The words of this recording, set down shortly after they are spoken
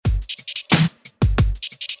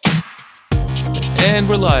And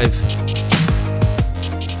we're live.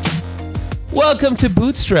 Welcome to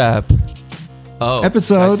Bootstrap. Oh,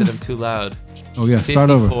 Episode. I said I'm too loud. Oh yeah, start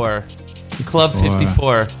 54. over. Club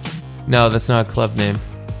 54. No, that's not a club name.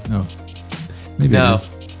 No. Maybe No. it is.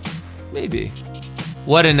 Maybe.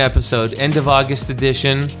 What an episode. End of August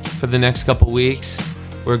edition for the next couple weeks.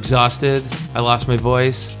 We're exhausted. I lost my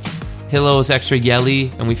voice. Hilo is extra yelly,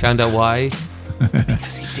 and we found out why.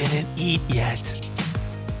 Because he didn't eat yet.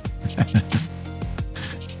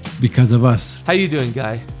 Because of us. How you doing,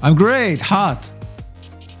 Guy? I'm great. Hot.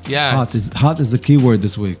 Yeah. Hot is the key word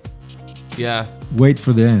this week. Yeah. Wait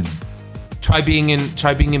for the end. Try being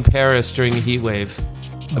in Paris during a heat wave.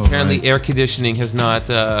 Oh, Apparently, right. air conditioning has not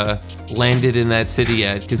landed in that city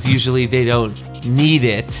yet, because usually they don't need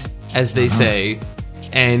it, as they say.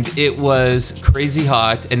 And it was crazy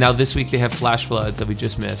hot, and now this week they have flash floods that we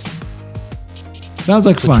just missed. Sounds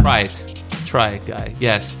like So fun. try it, Guy.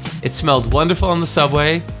 Yes, it smelled wonderful on the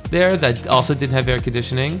subway there. That also didn't have air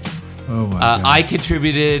conditioning. Oh my god. I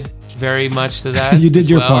contributed very much to that. You did as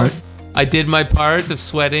your well. part. I did my part of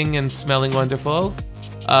sweating and smelling wonderful.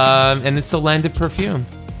 And it's the land of perfume.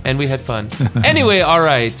 And we had fun. Anyway, all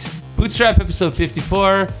right. Bootstrap episode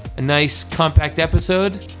 54. A nice compact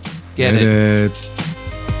episode. Get it.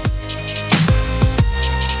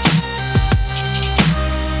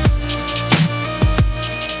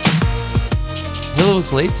 Hilo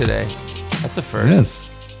was late today. That's a first. Yes.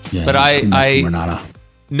 Yeah, But I Renata.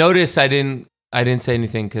 noticed I didn't say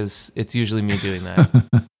anything because it's usually me doing that.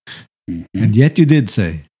 And yet you did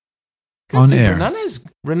say. On air.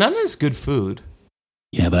 Renana is good food.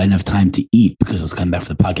 Yeah, but I didn't have time to eat because I was coming back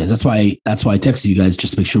for the podcast. That's why I texted you guys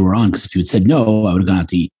just to make sure we're on. Because if you had said no, I would have gone out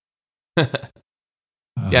to eat.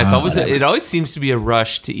 Yeah, it's always it always seems to be a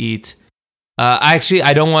rush to eat. I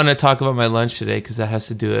don't want to talk about my lunch today because that has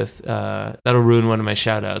to do with that'll ruin one of my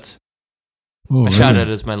shout outs. Oh, My shout really?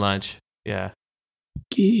 out is my lunch. Yeah.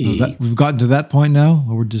 Okay. We've gotten to that point now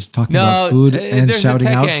where we're just talking about food and there's shouting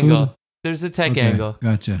a tech out angle. food. There's a tech Okay, angle.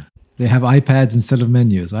 Gotcha. They have iPads instead of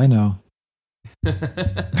menus. I know.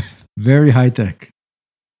 Very high tech.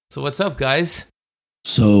 So what's up, guys?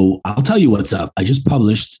 So I'll tell you what's up. I just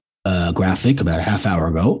published a graphic about a half hour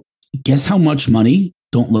ago. Guess how much money?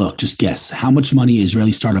 Don't look, just guess. How much money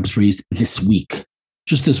Israeli startups raised this week?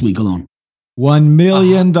 Just this week alone. $1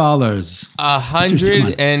 million.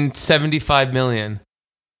 $175 million.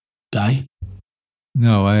 Guy?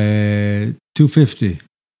 No, 250.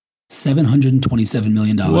 $727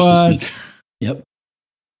 million What? this week. Yep.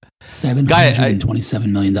 $727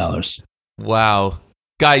 million. Wow.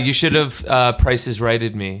 Guy, you should have Prices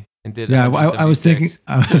Righted me and did Yeah, I was thinking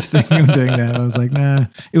of doing that. I was like, nah.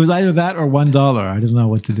 It was either that or $1. I didn't know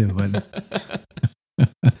what to do, but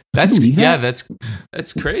That's Believe that?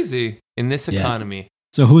 that's crazy in this Yeah. economy.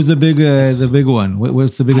 so who's the big one?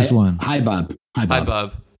 What's the biggest one? Hi, Bob. Hi,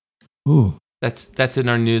 Bob. Ooh, That's in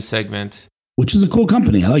our news segment. Which is a cool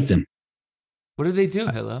company. I like them. What do they do,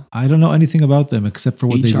 Hilo? I don't know anything about them except for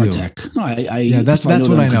what HR they do. Tech. No, Yeah, that's what I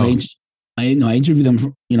them 'cause know. I interview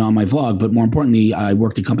them, on my vlog. But more importantly, I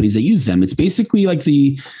worked at companies that use them. It's basically like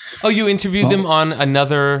Oh, you interviewed Well- them on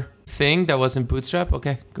another thing that wasn't Bootstrap?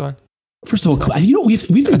 Okay, go on. First of all, we have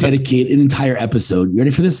to dedicate an entire episode. You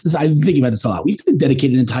ready for this? I've been thinking about this a lot. We have to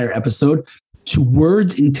dedicate an entire episode to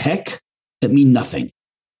words in tech that mean nothing.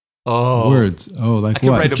 Oh, Words. Oh, like I could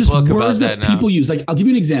what? write a Just book about words that now. people use. Like, I'll give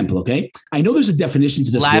you an example. Okay, I know there's a definition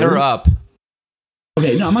to this. Ladder word. up.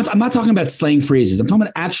 Okay, no, I'm not talking about slang phrases. I'm talking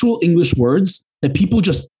about actual English words that people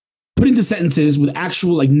just put into sentences with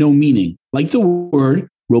actual no meaning. Like the word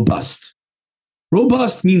robust.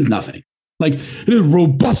 Robust means nothing. Like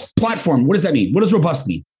robust platform. What does that mean? What does robust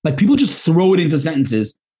mean? Like people just throw it into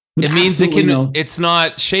sentences. with It means it absolutely can. no- It's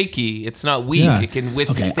not shaky. It's not weak. Yeah. It can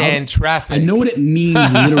withstand traffic. I know what it means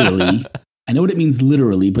literally. I know what it means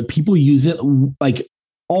literally, but people use it like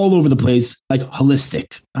all over the place, like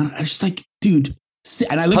holistic. I just like, dude.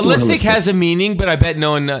 And I like the word Holistic has a meaning, but I bet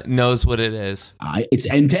no one knows what it is. it's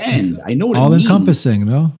end to end. I know what it All means. encompassing,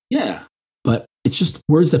 no? Yeah, but it's just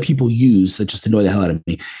words that people use that just annoy the hell out of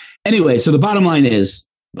me. Anyway, so the bottom line is,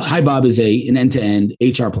 Hi Bob is an end-to-end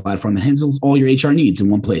HR platform that handles all your HR needs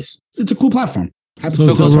in one place. So it's a cool platform. So So it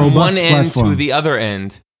it's a goes from robust one end platform. to the other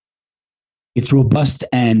end. It's robust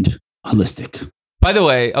and holistic. By the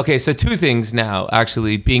way, okay, so two things now,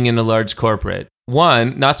 actually, being in a large corporate.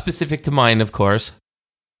 One, not specific to mine, of course,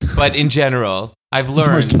 but in general, I've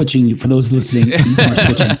Tamar's learned. twitching for those listening. Tamar's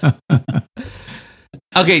twitching.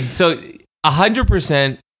 Okay, so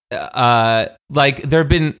 100%, like, there have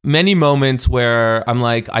been many moments where I'm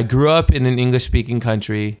like, I grew up in an English-speaking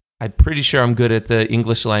country. I'm pretty sure I'm good at the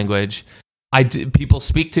English language. People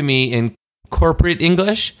speak to me in corporate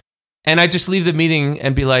English, and I just leave the meeting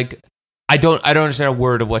and be like, I don't understand a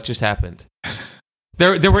word of what just happened.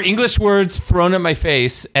 There were English words thrown at my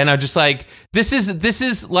face, and I'm just like, this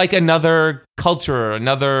is like another culture,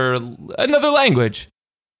 another language.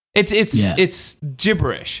 It's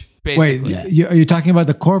gibberish, basically. Wait, are you talking about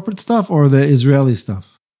the corporate stuff or the Israeli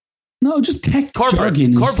stuff? No, just tech Corporate,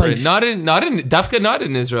 jargon. like, not in Dafka, not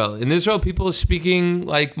in Israel. In Israel, people are speaking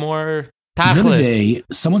like more tachlis. The other day,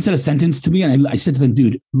 someone said a sentence to me, and I said to them,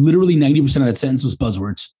 "Dude, literally 90% of that sentence was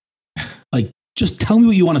buzzwords. Like, just tell me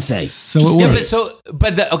what you want to say." So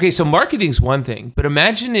marketing's one thing, but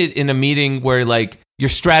imagine it in a meeting where like you're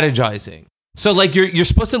strategizing. So like you're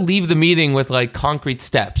supposed to leave the meeting with like concrete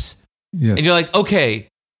steps, Yes. and you're like, okay,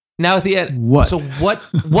 now at the end, What? So what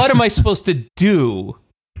am I supposed to do?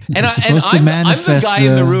 And I'm the guy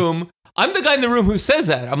in the room. I'm the guy in the room who says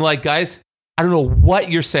that. I'm like, guys, I don't know what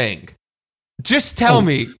you're saying. Just tell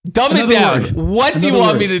me. Dumb it down. What do you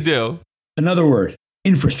want me to do? Another word: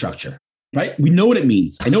 infrastructure. Right? We know what it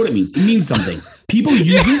means. I know what it means. It means something. People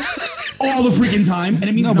use it all the freaking time, and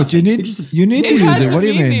it means nothing. But you need to use it. What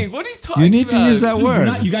do you mean? What are you talking about? You need to use that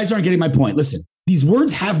word. You guys aren't getting my point. Listen, these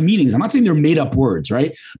words have meanings. I'm not saying they're made up words,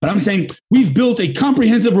 right? But I'm saying we've built a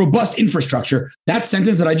comprehensive, robust infrastructure. That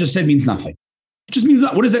sentence that I just said means nothing. It just means,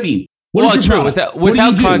 what does that mean? True.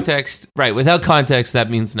 Without context, right? Without context, that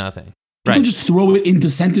means nothing. Right. People just throw it into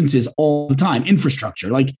sentences all the time. Infrastructure,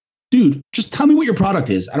 like, dude, just tell me what your product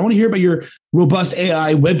is. I don't want to hear about your robust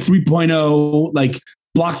AI, Web 3.0, like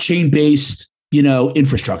blockchain based,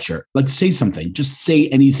 infrastructure. Like, say something. Just say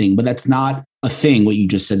anything. But that's not a thing. What you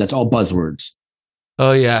just said. That's all buzzwords.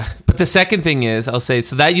 Oh yeah, but the second thing is, I'll say,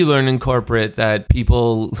 so that you learn in corporate that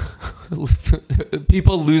people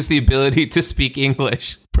lose the ability to speak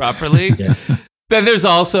English properly. Yeah. Then there's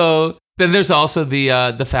also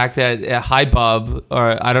the fact that Hi Bob,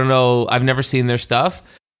 or I don't know, I've never seen their stuff,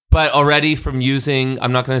 but already from using,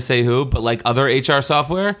 I'm not going to say who, but like other HR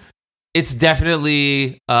software, it's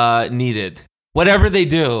definitely needed. Whatever they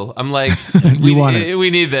do, I'm like, we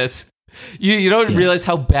need this. You don't realize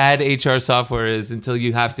how bad HR software is until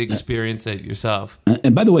you have to experience it yourself.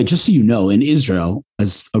 And by the way, just so you know, in Israel,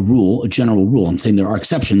 as a general rule, I'm saying there are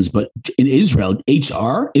exceptions, but in Israel,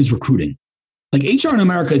 HR is recruiting. Like HR in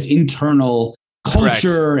America is internal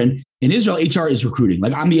culture, Correct. And in Israel, HR is recruiting.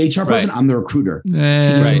 Like, I'm the HR person, I'm the recruiter.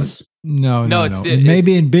 Right. No. It's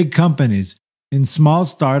Maybe in big companies. In small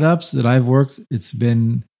startups that I've worked, it's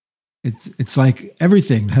like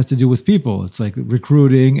everything has to do with people. It's like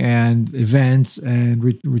recruiting and events and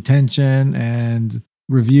retention and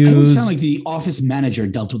reviews. I always sound like the office manager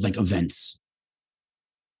dealt with like events.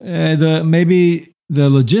 Maybe the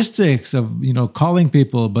logistics of calling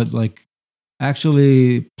people, but like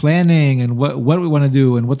actually planning and what we want to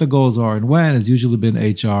do and what the goals are and when has usually been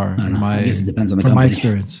HR. I guess it depends on the from company. my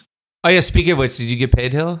experience. Oh yeah, speaking of which, did you get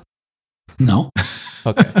paid, Hill? No.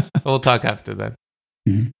 Okay, we'll talk after then.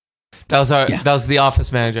 Mm-hmm. That was the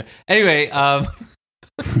office manager. Anyway,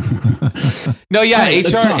 no, yeah,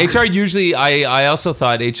 right, HR usually. I also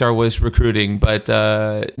thought HR was recruiting, but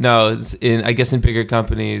no, I guess in bigger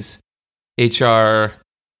companies, HR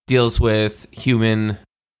deals with human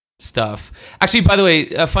stuff. Actually, by the way,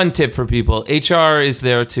 a fun tip for people: HR is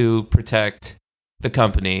there to protect the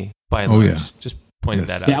company by and large. Yeah. Just pointed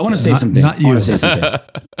that out. Yeah, I want to say something. Not you. I want to say something.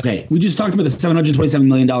 Okay, we just talked about the $727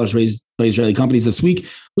 million raised by Israeli companies this week,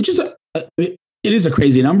 which is it is a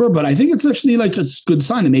crazy number, but I think it's actually like a good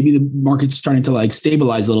sign that maybe the market's starting to like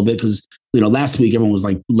stabilize a little bit, because last week everyone was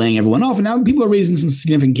like laying everyone off, and now people are raising some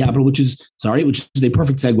significant capital, which is a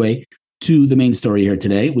perfect segue to the main story here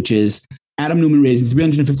today, which is Adam Neumann raising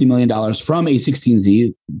 $350 million from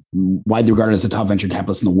A16Z, widely regarded as the top venture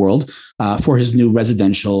capitalist in the world, for his new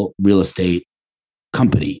residential real estate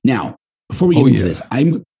company. Now, before we get into this,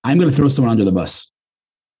 I'm going to throw someone under the bus.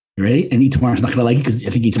 You ready? And Itamar not going to like it because I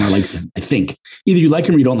think Itamar likes him. I think either you like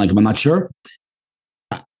him or you don't like him. I'm not sure.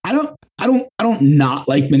 I don't not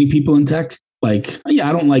like many people in tech. Like, yeah,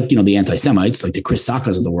 I don't like the anti-Semites, like the Chris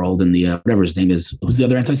Sakas of the world and the whatever his name is. Who's the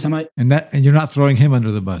other anti-Semite? And you're not throwing him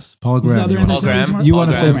under the bus, Paul Graham. You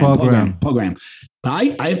want to say Paul Graham? Paul Graham.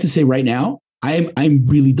 But I have to say right now, I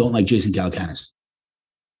really don't like Jason Calacanis.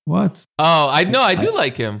 What? Oh, I do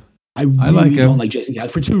like him. I really don't like Jason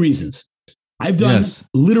Calacanis for two reasons. I've done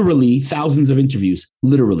literally thousands of interviews.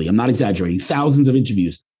 Literally, I'm not exaggerating. Thousands of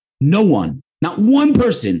interviews. No one, not one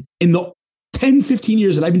person in the 10, 15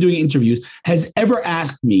 years that I've been doing interviews has ever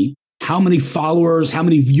asked me how many followers, how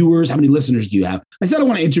many viewers, how many listeners do you have? I said I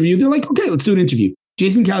want to interview. They're like, okay, let's do an interview.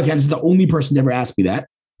 Jason Calacanis is the only person to ever ask me that.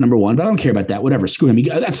 Number one, but I don't care about that. Whatever, screw him.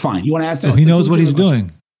 That's fine. You want to ask? So he knows what he's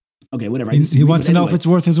doing. Okay, whatever. He wants to know if it's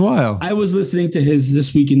worth his while. I was listening to his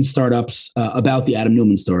This Week in Startups about the Adam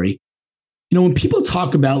Neumann story. You know, when people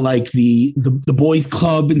talk about like the boys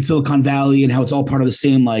club in Silicon Valley and how it's all part of the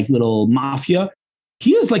same like little mafia,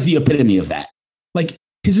 he is like the epitome of that. Like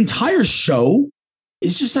his entire show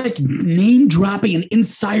is just like name dropping and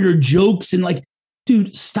insider jokes and like,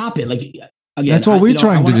 dude, stop it. Like again, that's what we're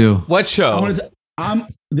trying to do. What show? I'm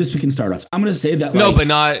This Week in Startups. I'm going to say that. No, but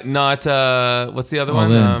not. What's the other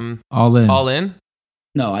one? All In. All In.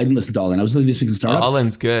 No, I didn't listen to All In. I was listening to This Week in Startups. All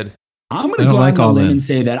In's good. I'm going to go out on a limb and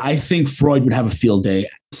say that I think Freud would have a field day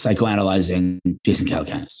psychoanalyzing Jason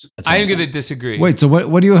Calacanis. I am going to disagree. Wait, so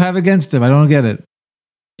what do you have against him? I don't get it.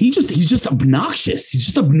 He's just obnoxious. He's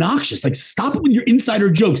just obnoxious. Like, stop it with your insider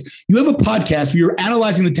jokes. You have a podcast where you're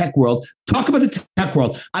analyzing the tech world. Talk about the tech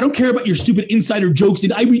world. I don't care about your stupid insider jokes.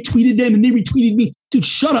 And I retweeted them and they retweeted me. Dude,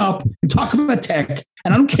 shut up and talk about tech.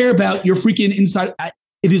 And I don't care about your freaking inside.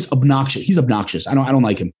 It is obnoxious. He's obnoxious. I don't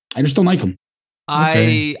like him. I just don't like him.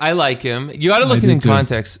 Okay. I like him. You got to look at it in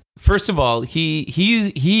context. First of all, he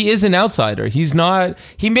is an outsider. He's not.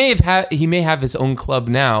 He may have his own club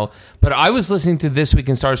now, but I was listening to This Week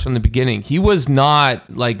in Startups from the beginning. He was not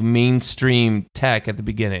like mainstream tech at the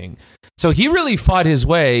beginning, so he really fought his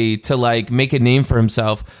way to like make a name for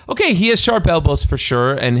himself. Okay, he has sharp elbows for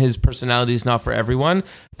sure, and his personality is not for everyone.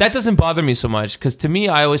 That doesn't bother me so much because to me,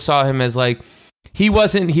 I always saw him as like he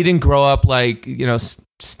didn't grow up like, you know,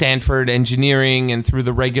 Stanford engineering and through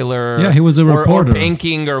the regular, he was a reporter, or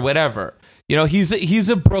banking or whatever. You know, he's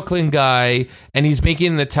a Brooklyn guy and he's making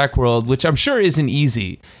in the tech world, which I'm sure isn't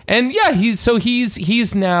easy. And yeah, he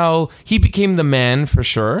became the man for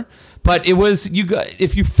sure. But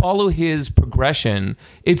if you follow his progression,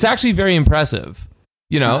 it's actually very impressive.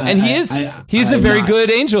 You know, and he's a very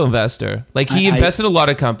good angel investor. Like he invested a lot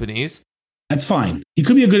of companies. That's fine. He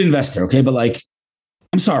could be a good investor, okay? But like,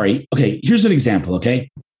 I'm sorry. Okay, here's an example, okay?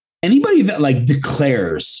 Anybody that like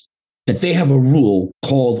declares that they have a rule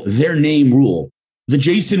called their name rule, the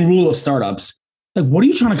Jason rule of startups, like what are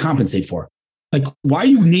you trying to compensate for? Like, why are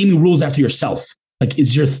you naming rules after yourself? Like,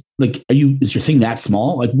 is your thing that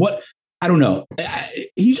small? Like what? I don't know.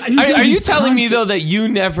 Are you telling me though that you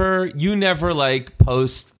never like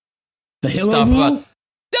post the Hillel stuff rule? about?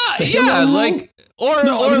 Yeah, like or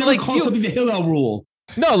like call something the Hillel rule.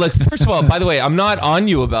 No, like, first of all, by the way, I'm not on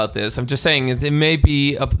you about this. I'm just saying it may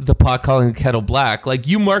be the pot calling the kettle black. Like,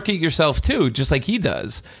 you market yourself too, just like he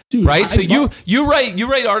does. Dude, right? So you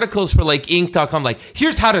write articles for like Inc.com, like,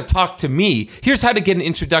 here's how to talk to me. Here's how to get an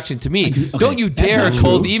introduction to me. Okay, don't you dare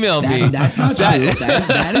cold email me. That's not true.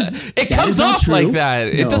 It comes off like that.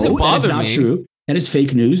 It doesn't bother me. That is not true. That is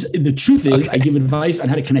fake news. The truth is, I give advice on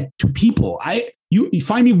how to connect to people. You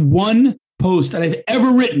find me one post that I've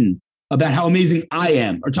ever written about how amazing I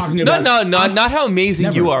am, or talking about not how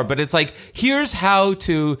amazing you are, but it's like, here's how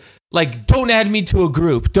to, like, don't add me to a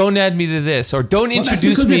group, don't add me to this, or don't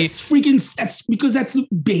introduce me. That's because that's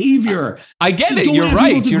behavior. I get it. You're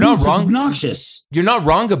right. You're not wrong. It's obnoxious. You're not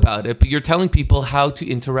wrong about it, but you're telling people how to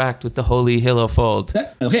interact with the holy Hillel Fold.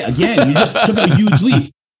 Okay, again, you just took a huge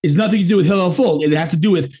leap. It's nothing to do with Hillel Fold. It has to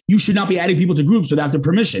do with you should not be adding people to groups without their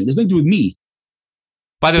permission. There's nothing to do with me.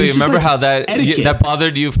 By the way, remember like how that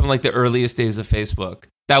bothered you from like the earliest days of Facebook?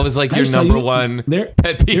 That was like your number one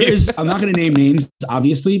pet peeve. I'm not going to name names,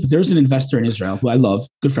 obviously, but there's an investor in Israel who I love,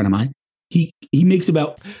 good friend of mine. He makes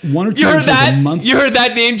about 1 or 2 a month. You heard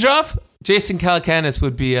that name drop? Jason Calacanis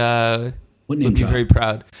would be very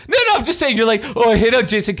proud. No, I'm just saying, you're like, oh, I hit up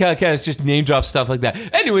Jason Calacanis, just name drop stuff like that.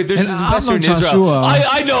 Anyway, there's this investor in Israel.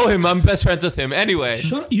 I know him. I'm best friends with him. Anyway.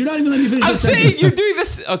 You're not even letting me finish. I'm saying you're doing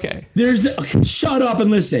this. Okay. Shut up and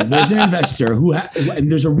listen. There's an investor and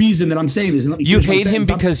there's a reason that I'm saying this. You hate him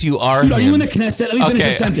because you are him. Are you in the Knesset? Let me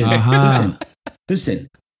finish the sentence. Listen.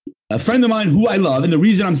 A friend of mine who I love, and the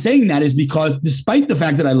reason I'm saying that is because despite the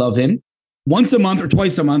fact that I love him, once a month or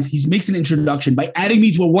twice a month, he makes an introduction by adding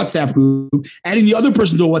me to a WhatsApp group, adding the other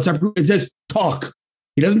person to a WhatsApp group, and says, talk.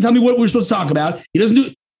 He doesn't tell me what we're supposed to talk about. He doesn't do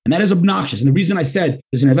it. And that is obnoxious. And the reason I said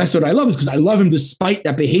there's an investor that I love is because I love him despite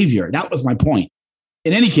that behavior. That was my point.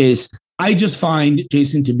 In any case, I just find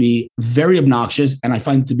Jason to be very obnoxious, and I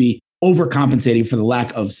find to be overcompensating for the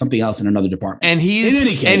lack of something else in another department. And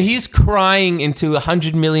he's crying into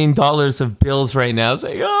 $100 million of bills right now,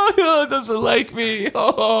 saying, "Oh, doesn't like me."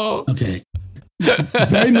 Oh. Okay.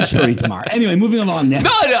 Very mature, Itamar. Anyway, moving along now.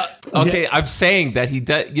 No. Okay, I'm saying that he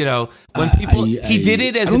does. You know, when people he did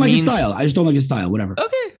it as I don't a like means. His style. I just don't like his style. Whatever.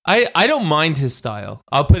 Okay, I don't mind his style.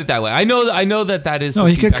 I'll put it that way. I know that is. No,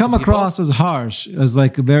 he could come across as harsh, as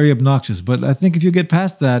like very obnoxious. But I think if you get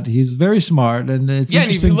past that, he's very smart, and it's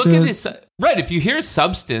interesting. And if you look at his Right. If you hear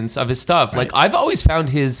substance of his stuff, like I've always found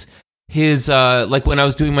his like when I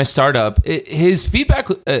was doing my startup, his feedback,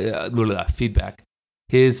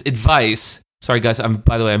 his advice. Sorry guys,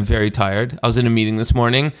 by the way, I'm very tired. I was in a meeting this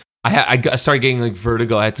morning. I started getting like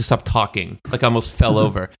vertigo. I had to stop talking. Like I almost fell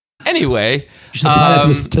over. Anyway, you should apply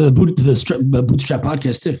that to the Bootstrap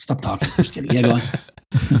podcast too. Stop talking. Just kidding. Yeah, go on.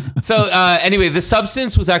 So anyway, the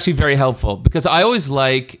substance was actually very helpful because I always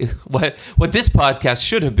like what this podcast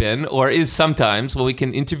should have been or is sometimes where we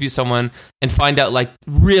can interview someone and find out like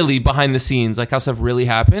really behind the scenes, like how stuff really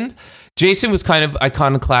happened. Jason was kind of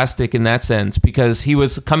iconoclastic in that sense because he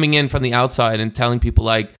was coming in from the outside and telling people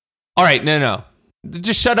like, all right, no,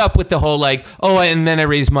 just shut up with the whole like, oh, and then I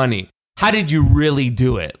raised money. How did you really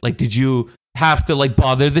do it? Like, did you have to like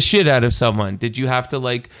bother the shit out of someone? Did you have to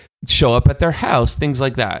like show up at their house? Things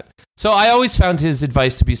like that. So I always found his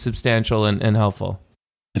advice to be substantial and helpful.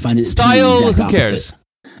 I find it style. Who cares?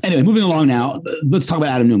 Anyway, moving along now. Let's talk about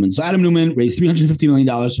Adam Neumann. So Adam Neumann raised $350 million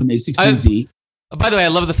from A16Z. By the way, I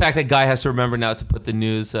love the fact that Guy has to remember now to put the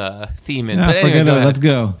news theme in. Yeah, but anyway, forget it. Let's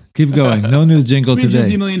go. Keep going. No news jingle today.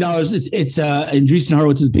 $350 million. It's Andreessen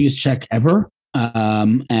Horowitz's biggest check ever.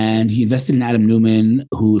 And he invested in Adam Neumann,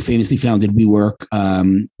 who famously founded WeWork.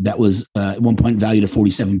 That was at one point valued at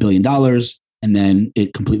 $47 billion. And then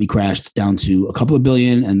it completely crashed down to a couple of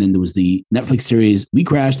billion. And then there was the Netflix series, We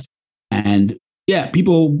Crashed. And yeah,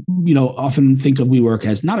 people, often think of WeWork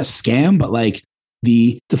as not a scam, but like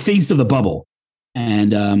the face of the bubble.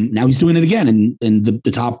 And now he's doing it again. And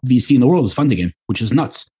the top VC in the world is funding him, which is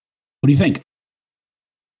nuts. What do you think?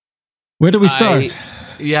 Where do we start?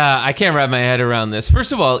 I can't wrap my head around this.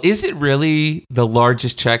 First of all, is it really the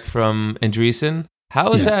largest check from Andreessen?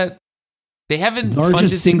 How is that? They haven't largest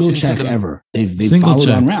funded single check ever. They've followed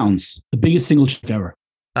on rounds. The biggest single check ever.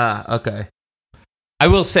 Okay. I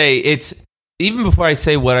will say it's even before I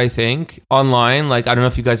say what I think online. Like I don't know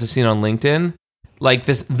if you guys have seen on LinkedIn. Like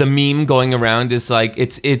the meme going around is like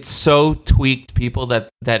it's so tweaked people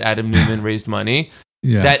that Adam Neumann raised money.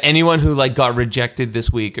 Yeah. That anyone who like got rejected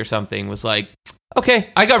this week or something was like, okay,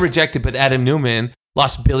 I got rejected, but Adam Neumann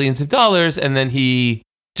lost billions of dollars and then he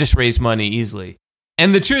just raised money easily.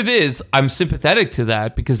 And the truth is, I'm sympathetic to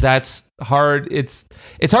that because that's hard. It's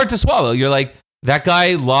hard to swallow. You're like, that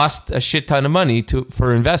guy lost a shit ton of money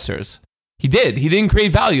for investors. He did. He didn't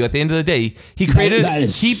create value at the end of the day. He created. That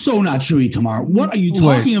is so not true, Itamar. What are you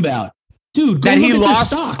talking about? Dude, that he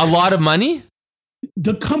lost a lot of money?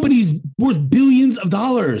 The company's worth billions of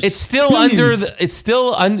dollars. It's still billions. It's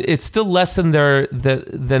still less than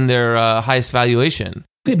their highest valuation.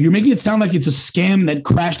 Okay, but you're making it sound like it's a scam that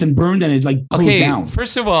crashed and burned and it like closed down.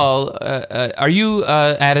 First of all, are you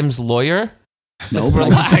Adam's lawyer? No,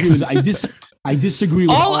 but I disagree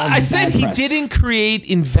with all I said he didn't create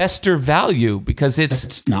investor value because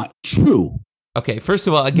that's not true. Okay, first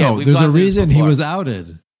of all, again, there's a reason he was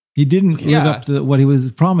outed. He didn't live up to what he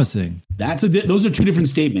was promising. Those are two different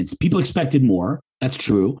statements. People expected more. That's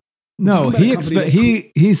true. No,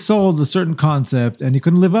 he sold a certain concept and he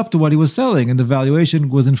couldn't live up to what he was selling, and the valuation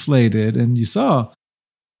was inflated. And you saw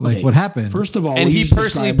what happened. First of all, and he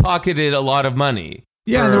personally pocketed a lot of money.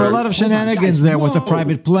 Yeah, there were a lot of shenanigans there with the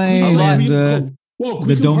private plane and the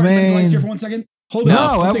domain. Here for 1 second. Hold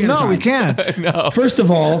on. No, we can't. No. First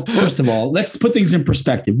of all, let's put things in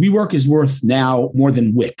perspective. WeWork is worth now more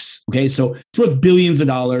than Wix. Okay, so it's worth billions of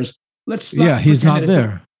dollars. He's not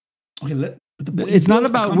there. It's not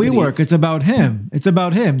about WeWork. It's about him.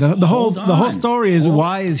 The whole story is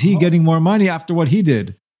why is he getting more money after what he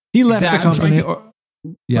did? He left the company.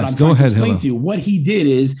 Yes, go ahead. To you. What he did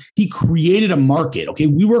is he created a market. Okay,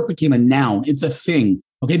 WeWork became a noun. It's a thing.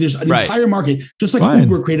 Okay, there's an entire market. Just like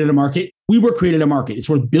Uber created a market, WeWork created a market. It's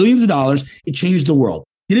worth billions of dollars. It changed the world.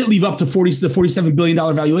 Did it live up to the $47 billion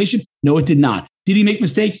valuation? No, it did not. Did he make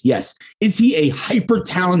mistakes? Yes. Is he a hyper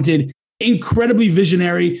talented, incredibly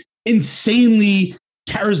visionary, insanely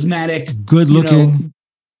charismatic, good looking,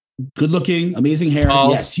 amazing hair?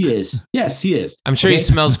 Tall. Yes, he is. I'm sure he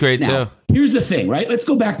smells great now, too. Here's the thing, right? Let's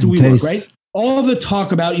go back to WeWork, right? All the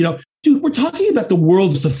talk about, dude, we're talking about the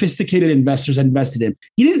world of sophisticated investors invested in.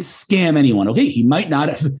 He didn't scam anyone, okay? He might not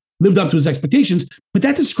have lived up to his expectations, but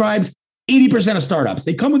that describes 80% of startups.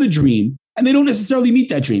 They come with a dream and they don't necessarily meet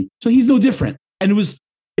that dream. So he's no different. And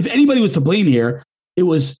if anybody was to blame here, it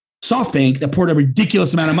was SoftBank that poured a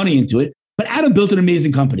ridiculous amount of money into it. But Adam built an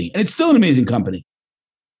amazing company, and it's still an amazing company.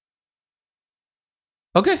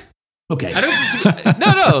 Okay. I don't disagree.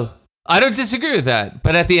 No. I don't disagree with that.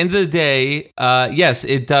 But at the end of the day, yes,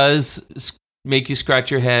 it does make you scratch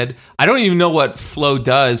your head. I don't even know what flow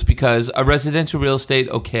does because a residential real estate,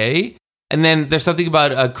 okay. And then there's something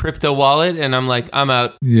about a crypto wallet, and I'm like, I'm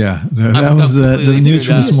out. Yeah, that was the news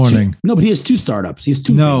from this morning. No, but he has two startups. He has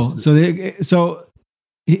two. No, things. so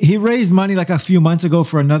he raised money like a few months ago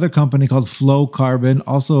for another company called Flow Carbon,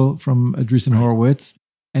 also from Andreessen Horowitz,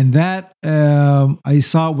 and that I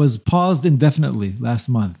saw was paused indefinitely last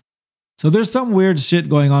month. So there's some weird shit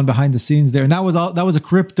going on behind the scenes there, and that was a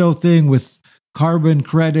crypto thing with carbon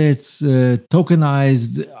credits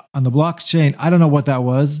tokenized on the blockchain. I don't know what that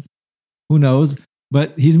was. Who knows?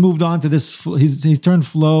 But he's moved on to this. He's turned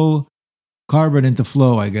Flow Carbon into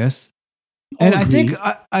Flow, I guess. And I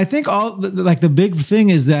think all the big thing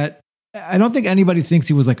is that I don't think anybody thinks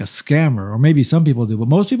he was like a scammer, or maybe some people do, but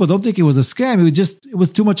most people don't think he was a scam. It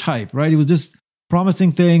was too much hype, right? He was just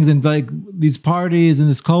promising things and like these parties and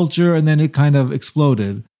this culture, and then it kind of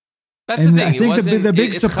exploded. That's the thing. I think the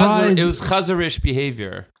big surprise. It was chazarish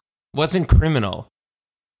behavior. It wasn't criminal.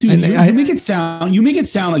 Dude, you make it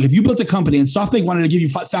sound like if you built a company and SoftBank wanted to give you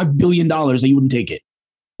 $5 billion, that you wouldn't take it.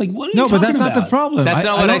 Like, what are you talking about? But that's not the problem. That's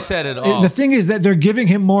not what I said at all. The thing is that they're giving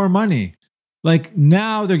him more money. Like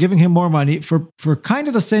now they're giving him more money for kind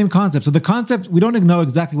of the same concept. So the concept, we don't even know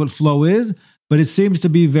exactly what Flow is, but it seems to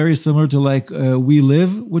be very similar to like We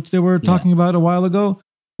Live, which they were talking about a while ago,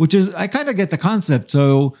 which is, I kind of get the concept.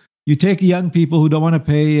 So you take young people who don't want to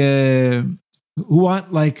pay, who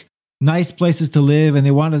want like nice places to live, and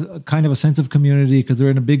they want a kind of a sense of community because they're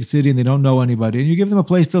in a big city and they don't know anybody. And you give them a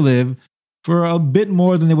place to live for a bit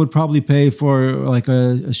more than they would probably pay for like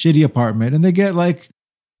a shitty apartment. And they get like,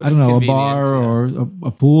 I don't know, a bar or a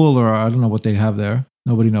pool, or I don't know what they have there.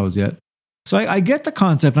 Nobody knows yet. So I get the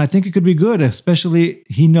concept, and I think it could be good, especially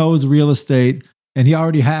he knows real estate, and he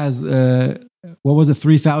already has,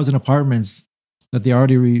 3,000 apartments that they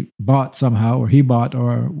already bought somehow, or he bought,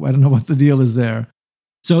 or I don't know what the deal is there.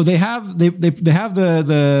 So they have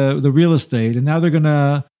the real estate, and now they're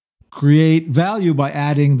gonna create value by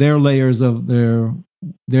adding their layers of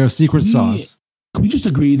their secret sauce. Can we just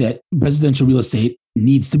agree that residential real estate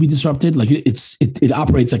needs to be disrupted? Like it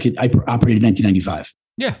operates like it operated in 1995.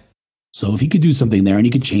 Yeah. So if he could do something there and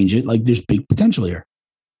he could change it, like there's big potential here.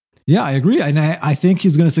 Yeah, I agree, and I think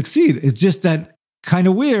he's going to succeed. It's just that kind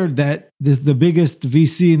of weird that the biggest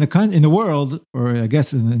VC in the world, or I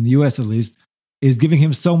guess in the US at least, is giving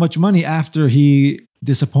him so much money after he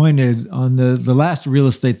disappointed on the last real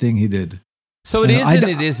estate thing he did. So it is and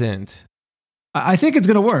it isn't. I think it's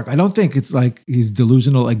going to work. I don't think it's like he's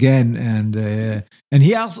delusional again, and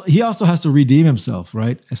he also has to redeem himself,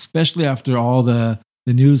 right? Especially after all the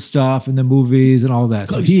news stuff and the movies and all that.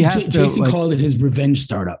 So he has to. Jason called it his revenge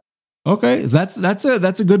startup. Okay, that's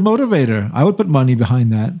a good motivator. I would put money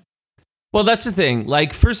behind that. Well, that's the thing.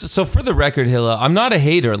 Like, for the record, Hilla, I'm not a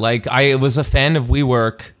hater. Like, I was a fan of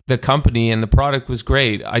WeWork, the company, and the product was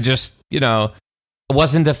great. I just,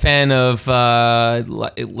 wasn't a fan of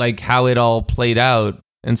like how it all played out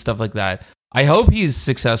and stuff like that. I hope he's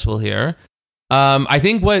successful here. I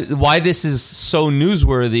think why this is so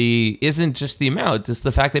newsworthy isn't just the amount; it's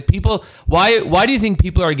the fact that people. Why do you think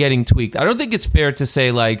people are getting tweaked? I don't think it's fair to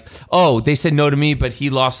say like, oh, they said no to me, but he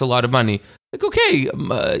lost a lot of money. Like, okay,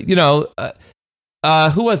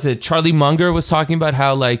 who was it? Charlie Munger was talking about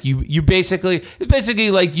how like you basically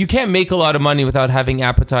like you can't make a lot of money without having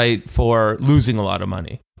appetite for losing a lot of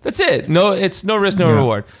money. That's it. No, it's no risk, no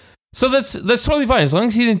reward. So that's totally fine. As long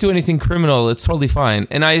as he didn't do anything criminal, it's totally fine.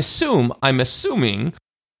 And I'm assuming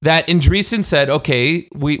that Andreessen said, okay,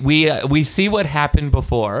 we see what happened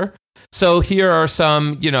before. So here's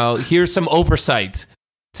some oversight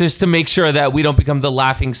just to make sure that we don't become the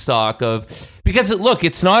laughing stock of, because look,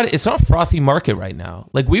 it's not a frothy market right now.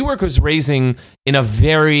 Like WeWork was raising in a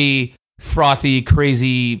very frothy,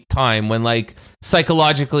 crazy time when like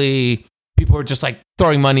psychologically people were just like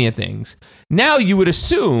throwing money at things. Now you would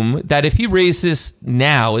assume that if he raised this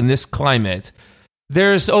now in this climate,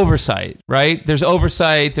 there's oversight, right? There's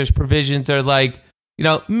oversight, there's provisions. They're like,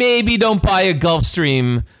 maybe don't buy a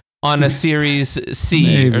Gulfstream on a Series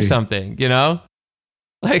C or something,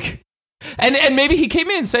 Like, and maybe he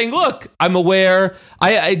came in saying, "Look, I'm aware."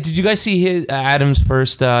 I did you guys see Adam's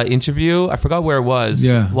first interview? I forgot where it was.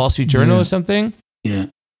 Yeah. Wall Street Journal or something. Yeah.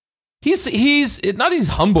 He's not he's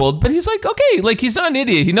humbled, but he's like, okay, like he's not an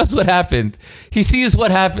idiot. He knows what happened. He sees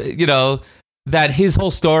what happened. That his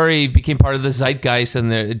whole story became part of the zeitgeist,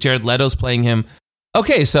 and Jared Leto's playing him.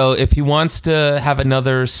 Okay, so if he wants to have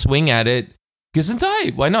another swing at it,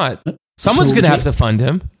 Gesundheit, why not? Someone's going to have to fund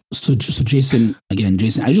him. So Jason, I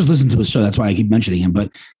just listened to his show. That's why I keep mentioning him.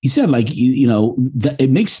 But he said, like, it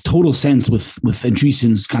makes total sense with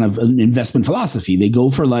Andreessen's kind of investment philosophy. They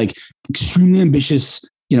go for like extremely ambitious,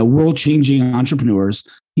 world changing entrepreneurs.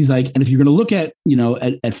 He's like, and if you're going to look at,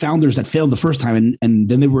 at founders that failed the first time and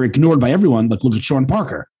then they were ignored by everyone, like look at Sean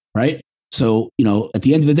Parker, right? So, at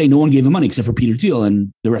the end of the day, no one gave him money except for Peter Thiel,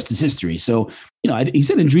 and the rest is history. So, he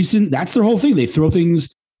said Andreessen, that's their whole thing. They throw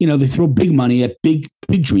things, they throw big money at big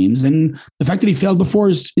dreams. And the fact that he failed before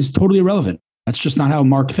is totally irrelevant. That's just not how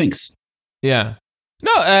Mark thinks. Yeah.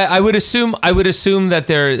 No, I would assume that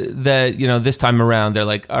this time around, they're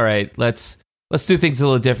like, all right, let's do things a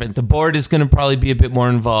little different. The board is going to probably be a bit more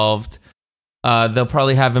involved. They'll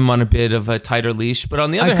probably have him on a bit of a tighter leash. But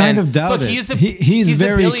on the other hand, I kind of doubt look, it. He's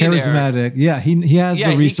very a billionaire. charismatic. Yeah, he has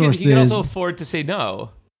the resources. He can also afford to say no.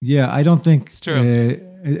 Yeah, I don't think it's true.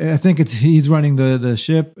 I think he's running the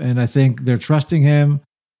ship, and I think they're trusting him.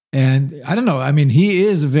 And I don't know. I mean, he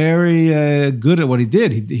is very good at what he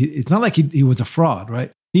did. It's not like he was a fraud,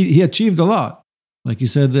 right? He achieved a lot, like you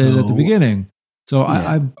said at the beginning. So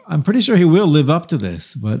yeah. I'm pretty sure he will live up to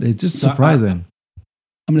this, but it's just surprising.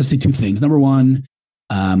 I'm going to say two things. Number one,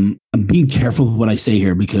 I'm being careful with what I say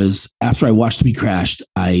here because after I watched We Crashed,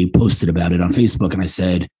 I posted about it on Facebook and I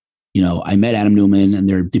said, I met Adam Neumann and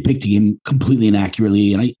they're depicting him completely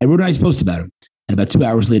inaccurately. And I wrote a nice post about him. And about 2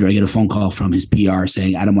 hours later, I get a phone call from his PR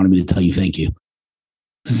saying, Adam wanted me to tell you thank you.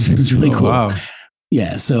 It was really cool. Wow.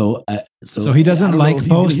 Yeah. So he doesn't like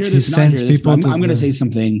post. He sends people. I'm going to say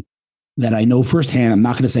something that I know firsthand. I'm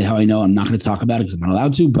not going to say how I know. I'm not going to talk about it because I'm not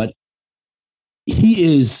allowed to, but he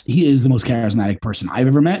is the most charismatic person I've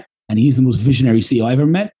ever met. And he's the most visionary CEO I've ever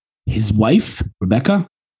met. His wife, Rebecca,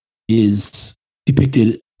 is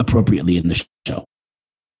depicted appropriately in the show.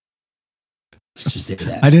 Let's just say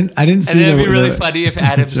that. I didn't see. And it'd be really funny if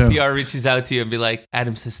Adam's PR reaches out to you and be like,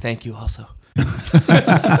 Adam says thank you also. No,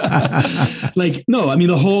 I mean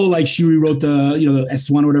the whole she rewrote the the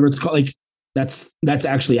S1 or whatever it's called. That's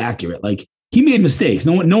actually accurate. He made mistakes.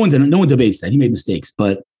 No one debates that he made mistakes,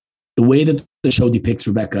 but the way that the show depicts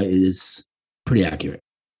Rebecca is pretty accurate.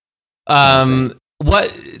 Tell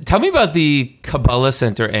me about the Kabbalah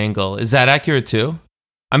Center angle. Is that accurate too?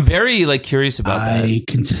 I'm very curious about that. I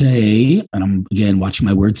can say, and I'm again watching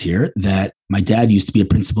my words here, that my dad used to be a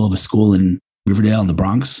principal of a school in Riverdale in the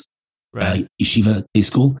Bronx, right? Yeshiva Day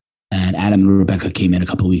School, and Adam and Rebecca came in a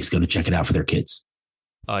couple of weeks ago to check it out for their kids.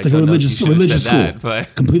 Oh, it's like a religious school,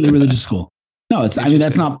 but completely religious school. No, it's. I mean,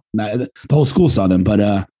 that's not the whole school saw them, but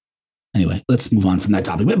anyway, let's move on from that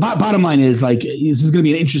topic. But bottom line is this is going to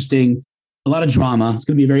be a lot of drama. It's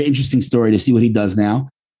going to be a very interesting story to see what he does now.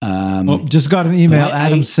 Just got an email.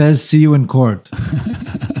 Adam says, "See you in court."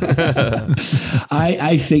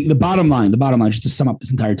 I think the bottom line, just to sum up this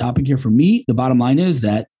entire topic here for me, the bottom line is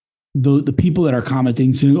that the people that are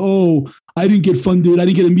commenting saying, "Oh, I didn't get funded. I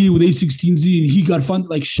didn't get a meeting with A16Z, and he got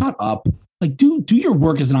funded." Shut up. Do your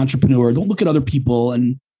work as an entrepreneur. Don't look at other people.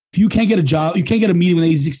 And if you can't get a job, you can't get a meeting with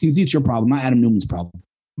A16Z. It's your problem, not Adam Newman's problem.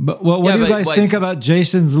 But what do you guys think about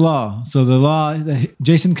Jason's law? So the law,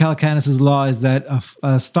 Jason Calacanis' law is that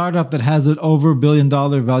a startup that has an over $1 billion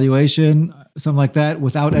valuation, something like that,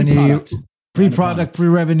 without any pre-product,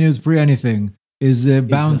 pre-revenues, pre-anything, is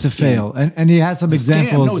bound to fail. And he has some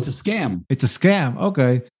examples. No, it's a scam. It's a scam.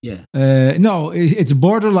 Okay. Yeah. No, it's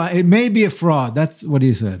borderline. It may be a fraud. That's what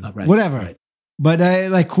he said. Right, whatever. Right. But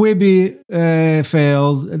Quibi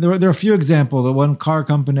failed. There are a few examples. One car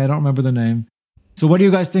company, I don't remember the name. So what do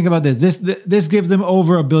you guys think about this? This gives them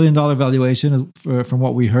over $1 billion valuation from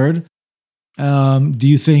what we heard. Do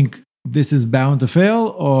you think this is bound to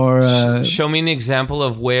fail, or show me an example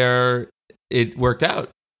of where it worked out?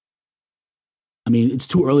 I mean, it's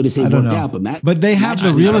too early to say it worked out, but they have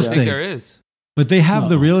the real estate. There is, but they have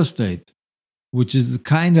the real estate, which is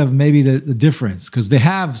kind of maybe the difference, because they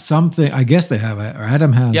have something. I guess they have it, or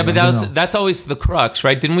Adam has. Yeah, but that's always the crux,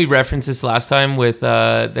 right? Didn't we reference this last time with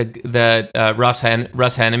Russ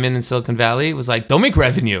Hanneman in Silicon Valley? It was don't make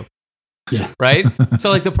revenue. Yeah. Right?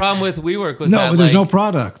 So the problem with WeWork was there's no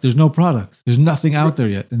product. There's no product. There's nothing out there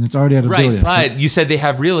yet, and it's already at $1 billion. But you said they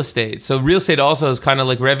have real estate. So real estate also is kind of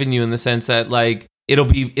like revenue in the sense that it'll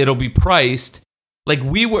be priced.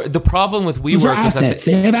 The problem with WeWork is that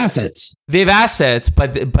they have assets. They have assets,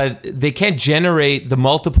 but they can't generate the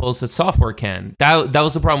multiples that software can. That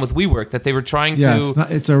was the problem with WeWork, that they were trying to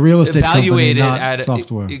it's a real estate evaluate company, not it at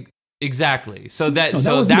software. Exactly. So that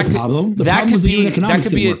the problem. The that problem could was be the economics that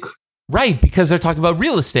could be work. Right, because they're talking about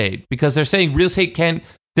real estate, because they're saying real estate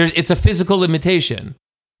it's a physical limitation.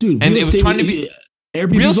 Dude, and it was trying to be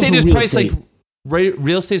Airbnb real estate is priced like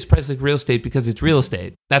real estate is priced like real estate because it's real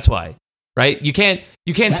estate. That's why. right? You can't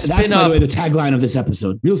That's, spin by up. the way, the tagline of this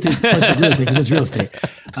episode. Real estate, real estate, because it's real estate.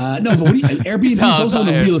 No, but Airbnb is also in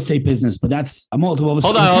the real estate business, but that's a multiple.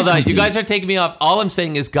 Hold on. You guys are taking me off. All I'm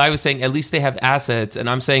saying is, Guy was saying at least they have assets, and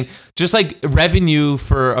I'm saying just like revenue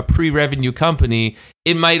for a pre-revenue company,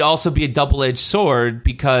 it might also be a double-edged sword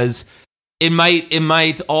because it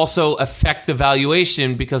might also affect the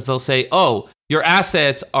valuation because they'll say, oh, your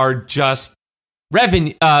assets are just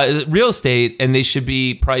revenue, real estate, and they should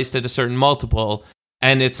be priced at a certain multiple.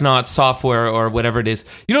 And it's not software or whatever it is.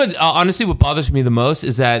 You know, honestly, what bothers me the most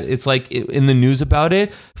is that it's like in the news about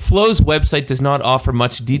it, Flow's website does not offer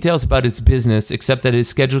much details about its business, except that it's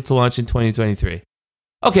scheduled to launch in 2023.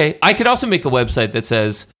 Okay, I could also make a website that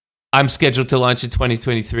says, I'm scheduled to launch in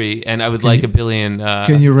 2023, and I would like $1 billion.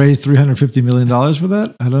 Can you raise $350 million for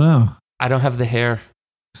that? I don't know. I don't have the hair.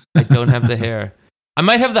 I don't have the hair. I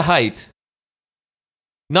might have the height.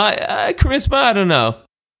 Not charisma, I don't know.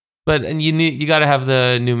 But you got to have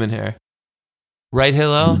the Newman hair, right,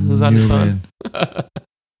 Hillel? Who's on his phone?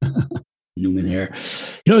 Newman hair.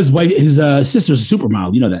 You know his wife, his sister's a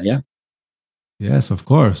supermodel. You know that, yeah? Yes, of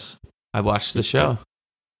course. I watched the show.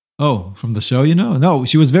 Oh, from the show, you know? No,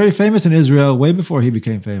 she was very famous in Israel way before he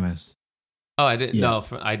became famous. Oh, I didn't. Yeah. No,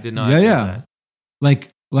 I did not. Yeah, know yeah.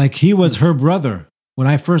 that. Like he was her brother. When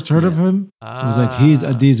I first heard of him, I was like, he's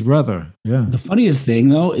Adi's brother. Yeah. The funniest thing,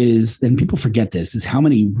 though, is, and people forget this, is how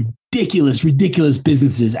many ridiculous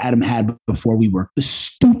businesses Adam had before we worked. The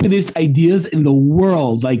stupidest ideas in the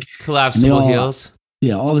world, like Collapsible heels.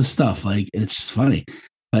 Yeah, all this stuff. Like, it's just funny.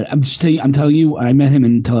 But I'm telling you, I met him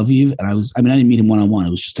in Tel Aviv, and I didn't meet him one-on-one. It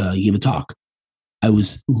was just, he gave a talk. I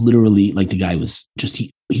was literally, like, the guy was just, he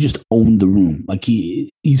just owned the room. Like, he's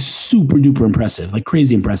super duper impressive, like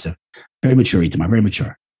crazy impressive. Very mature, Itamar, very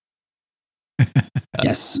mature.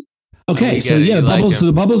 Yes. Okay, so yeah, the bubbles. So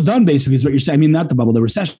the bubble's done, basically, is what you're saying. I mean, not the bubble, the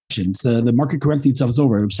recession. It's the market correcting itself is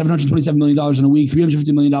over. $727 million in a week,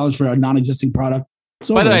 $350 million for a non-existing product.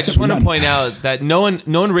 By the way, I just want to point out that no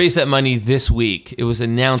one raised that money this week. It was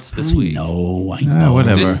announced this week. I know.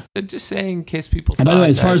 Whatever. Just saying, in case people. And by the way,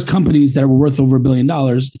 as far as companies that were worth over $1 billion,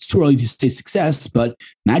 it's too early to say success. But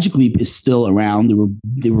Magic Leap is still around.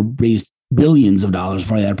 They were raised billions of dollars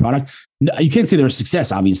for that product. You can't say they're a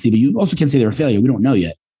success, obviously, but you also can't say they're a failure. We don't know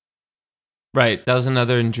yet. Right, that was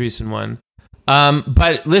another Andreessen one.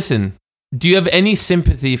 But listen, do you have any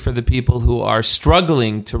sympathy for the people who are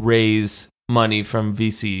struggling to raise money from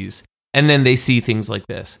VCs and then they see things like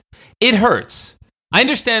this? It hurts. I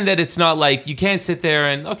understand that it's not like you can't sit there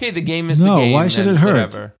and, okay, the game is the game. No, why should it hurt?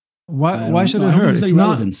 Whatever. Why should it hurt? It's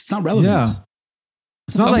not relevant. Yeah.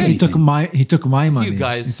 It's not like he took my money. You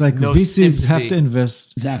guys, it's like no VCs sympathy. have to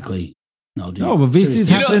invest. Exactly. No, but VCs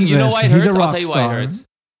have to invest. You know why it hurts? He's a rock I'll tell you why it star. hurts.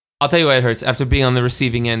 I'll tell you why it hurts. After being on the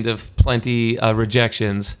receiving end of plenty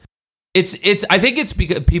rejections, I think it's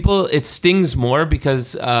because people, it stings more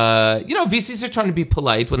because VCs are trying to be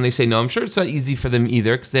polite when they say no. I'm sure it's not easy for them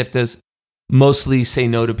either because they have to mostly say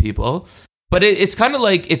no to people. But it's kind of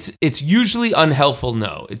like it's usually unhelpful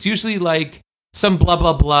no. It's usually like some blah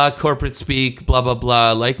blah blah corporate speak, blah blah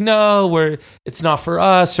blah, like no, it's not for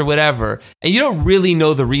us or whatever, and you don't really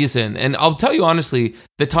know the reason. And I'll tell you honestly,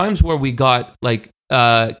 the times where we got like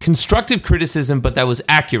constructive criticism, but that was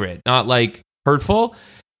accurate, not like hurtful,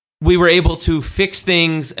 we were able to fix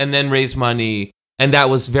things and then raise money, and that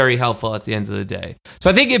was very helpful at the end of the day. So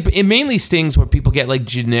I think it mainly stings where people get like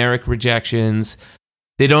generic rejections.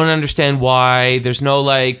 They don't understand why. There's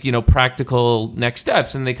no practical next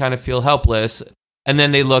steps, and they kind of feel helpless. And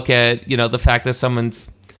then they look at the fact that someone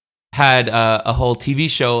had a whole TV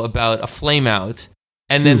show about a flame out,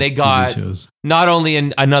 and then they got not only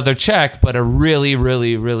another check, but a really,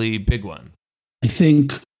 really, really big one. I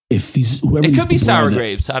think if it could be sour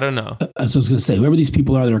grapes. I don't know. So I was going to say, whoever these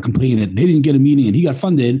people are that are complaining that they didn't get a meeting and he got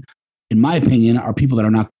funded, in my opinion, are people that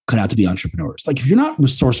are not cut out to be entrepreneurs. Like if you're not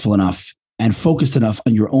resourceful enough and focused enough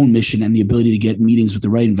on your own mission and the ability to get meetings with the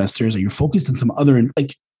right investors, or you're focused on some other,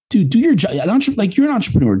 like, dude, do your job. Like you're an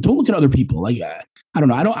entrepreneur. Don't look at other people. Like, I don't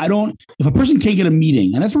know. I don't, if a person can't get a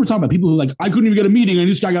meeting, and that's what we're talking about, people who are like, I couldn't even get a meeting and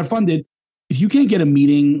this guy got funded. If you can't get a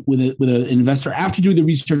meeting with an investor after doing the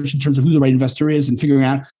research in terms of who the right investor is and figuring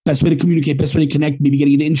out best way to communicate, best way to connect, maybe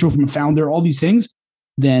getting an intro from a founder, all these things,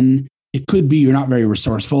 then it could be you're not very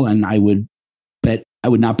resourceful. And I would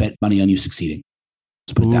not bet money on you succeeding.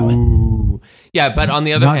 Let's put it that way. Yeah, but on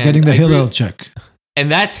the other hand, not getting the Hillel check.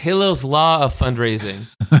 And that's Hillel's law of fundraising.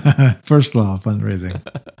 First law of fundraising.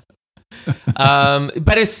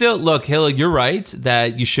 But it's still, look, Hillel, you're right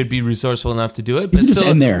that you should be resourceful enough to do it. But it's still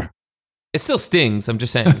end there. It still stings. I'm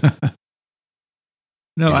just saying.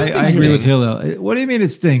 No, I agree with Hillel. What do you mean it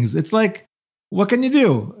stings? It's like what can you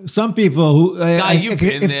do? Some people who Guy, you've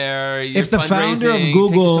been there. You're if the founder of fundraising, Google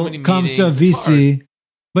taking so many comes to a meetings, it's hard. VC,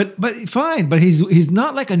 but fine, but he's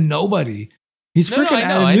not like a nobody. He's No, no, freaking I know,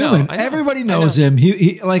 Adam I know, Newman. I know, Everybody I knows know. him.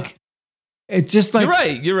 He like it's just like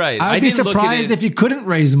You're right. I'd be didn't look at surprised it- if he couldn't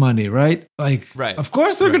raise money, right? Like, Right. of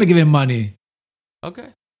course they're Right. going to give him money. Okay.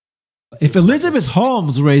 If Elizabeth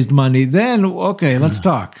Holmes raised money, then okay, let's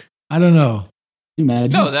talk. I don't know.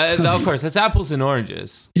 Imagine. No, that of course, that's apples and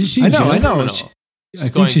oranges. Is she I in know, jail? I know. Criminal. She- She's I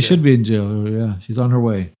think going she to. should be in jail. Yeah, she's on her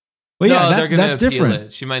way. But No, yeah, they're that's, gonna that's appeal different.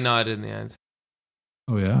 it. She might not in the end.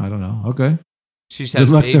 Oh yeah, I don't know. Okay. She's Good had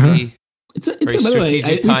a luck to her. baby. It's a Very by the way, strategic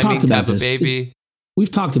we've timing talked to about have a this. baby.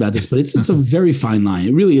 We've talked about this, but it's a very fine line.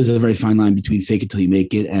 It really is a very fine line between fake it till you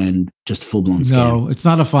make it and just full blown scam. No, it's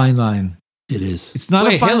not a fine line. It is. It's not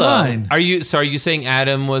a fine Hilla, line. Are you saying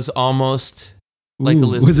Adam was almost like Ooh,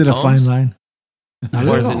 Elizabeth was it a Holmes? fine line? Not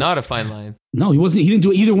or at is it all. not a fine line? No, he wasn't. He didn't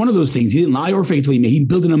do either one of those things. He didn't lie or fake it till he made. He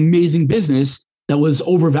built an amazing business that was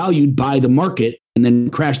overvalued by the market and then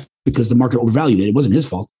crashed because the market overvalued it. It wasn't his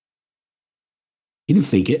fault. He didn't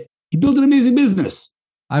fake it. He built an amazing business.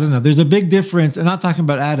 I don't know. There's a big difference. I'm not talking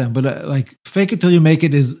about Adam, but like fake it till you make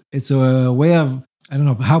it it's a way of, I don't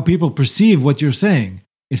know, how people perceive what you're saying.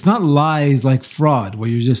 It's not lies like fraud where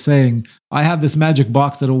you're just saying, I have this magic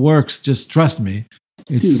box that works. Just trust me.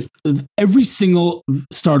 It's Dude, every single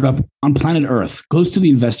startup on planet Earth goes to the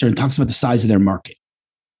investor and talks about the size of their market.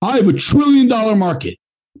 I have $1 trillion market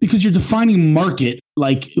because you're defining market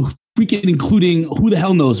like freaking including who the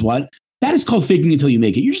hell knows what. That is called faking until you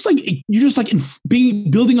make it. You're just like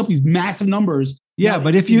building up these massive numbers. yeah,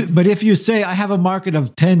 but if you say I have a market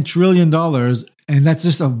of $10 trillion and that's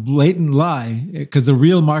just a blatant lie because the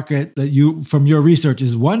real market that you from your research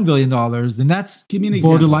is $1 billion, then that's Give me an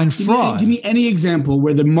example. borderline fraud. Give me any example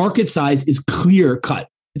where the market size is clear cut.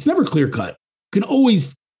 It's never clear cut. You can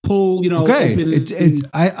always pull, Okay, open it's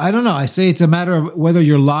I don't know. I say it's a matter of whether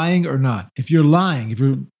you're lying or not. If you're lying, if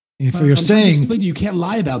you're I'm trying to saying explain to you can't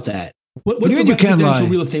lie about that. What's do you the mean you can't residential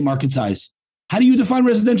lie? real estate market size? How do you define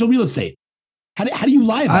residential real estate? How do you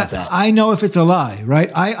lie about that? I know if it's a lie,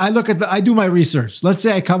 right? I look at I do my research. Let's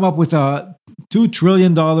say I come up with a $2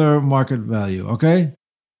 trillion market value. Okay,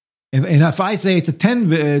 and if I say it's a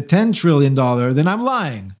 $10 trillion, then I'm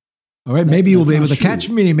lying. All right, maybe you'll be able to catch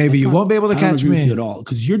me. Maybe you won't be able to catch I don't agree with me you at all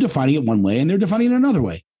because you're defining it one way and they're defining it another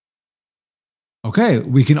way. Okay,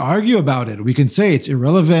 we can argue about it. We can say it's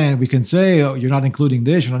irrelevant. We can say, oh, you're not including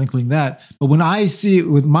this, you're not including that. But when I see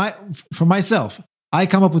for myself, I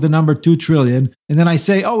come up with the number 2 trillion and then I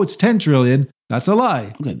say, oh, it's 10 trillion. That's a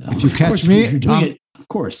lie. Okay, If you of catch course, me, if you're doing it, of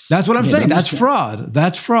course. That's what I'm Okay, saying. but That's just- fraud.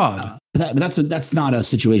 That's fraud. But that's not a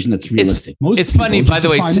situation that's realistic. it's people funny, just by the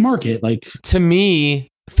way, define the market like To me,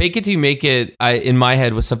 fake it till you make it. In my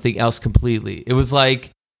head was something else completely. It was like,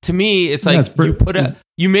 to me, it's Yeah, like it's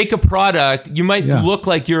you make a product. You might Yeah. look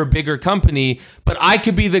like you're a bigger company, but I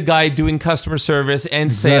could be the guy doing customer service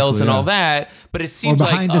and sales and yeah. all that. But it Or seems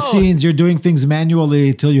behind like the scenes, you're doing things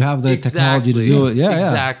manually till you have the technology to do it. Yeah,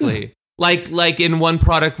 exactly. Like in one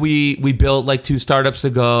product we built like 2 startups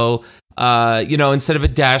ago. Instead of a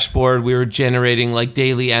dashboard, we were generating like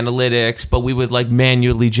daily analytics, but we would like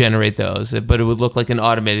manually generate those, but it would look like an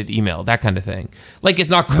automated email, that kind of thing. Like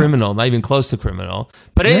it's not criminal, not even close to criminal,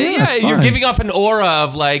 but that's you're fine. giving off an aura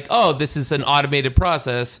of like, oh, this is an automated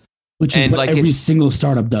process. which is And, what like, every it's- single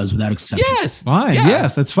startup does without exception. Yes, Fine. yeah.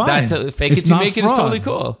 Yes, that's fine. Fake It's it to not make it is fraud. totally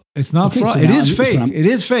cool. It's not Okay, fraud. so It now is I'm- so fake. I'm- It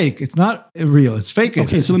is fake. It's not real. It's fake.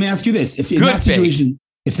 Okay, so let me ask you this: if in Good that fake. situation,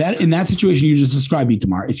 in that situation you just described,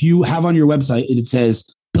 Itamar, if you have on your website it says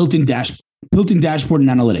built-in dashboard and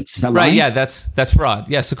analytics, is that Right? lying? Yeah, that's fraud.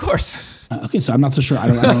 Yes, of course. Okay, so I'm not so sure. I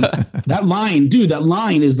don't that line, dude. That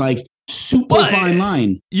line is like super Well, fine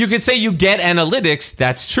line. You could say you get analytics.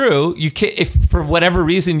 That's true. You can, if for whatever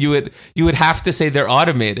reason you would have to say they're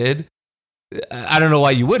automated. I don't know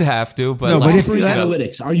why you would have to, but No, but like, if Offering you-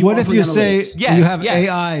 analytics, are you? What if offering you say analytics? Yes, you have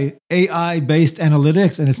yes. AI based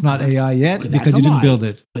analytics and it's not AI yet okay, that's because a you didn't lie. build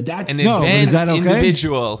it? But that's an No, but is advanced that okay?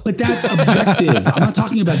 individual. But that's objective. I'm not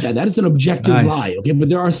talking about that. That is an objective Nice. lie. Okay. But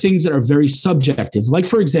there are things that are very subjective. Like,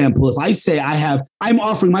 for example, if I say I'm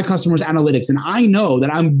offering my customers analytics and I know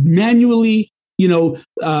that I'm manually,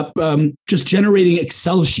 just generating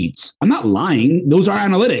Excel sheets. I'm not lying. Those are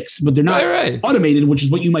analytics, but they're not Right. automated, which is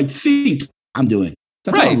what you might think I'm doing.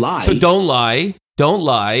 That's not a lie. So don't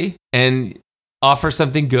lie, and offer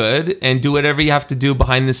something good, and do whatever you have to do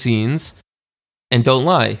behind the scenes, and don't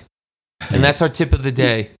lie. And that's our tip of the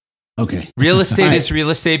day. Okay. Real estate All right. is real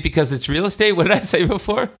estate because it's real estate. What did I say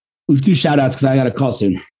before? We'll do shout outs because I got a call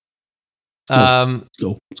soon. Um,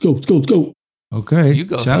 Let's go. Okay. You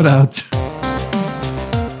go. Shout out.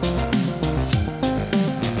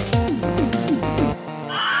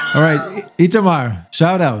 All right, Itamar,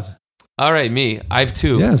 shout out. All right, me. I have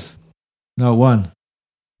two. Yes. No, one.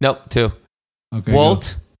 Nope, two. Okay.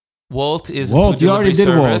 Walt. Walt is Walt, a food you already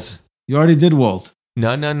delivery did service. Walt. You already did Walt.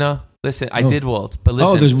 No. Listen, I Oh. did Walt, but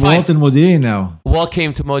listen. Oh, there's fine. Walt in Modi'in now. Walt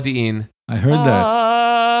came to Modi'in. I heard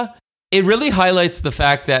that. It really highlights the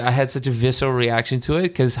fact that I had such a visceral reaction to it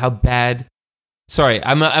because how bad. Sorry,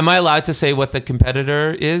 am I allowed to say what the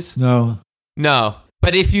competitor is? No. No.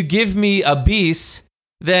 But if you give me a beast,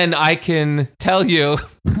 then I can tell you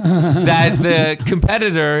that the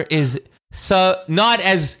competitor is not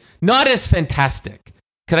as fantastic.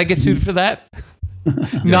 Can I get sued for that?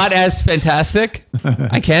 Not as fantastic?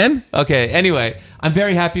 I can? Okay. Anyway, I'm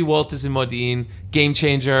very happy Walt is in Modi'in. Game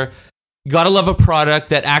changer. You gotta love a product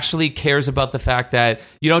that actually cares about the fact that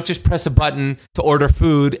you don't just press a button to order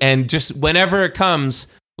food and just whenever it comes,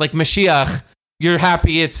 like Mashiach, you're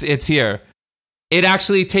happy it's here. It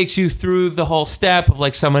actually takes you through the whole step of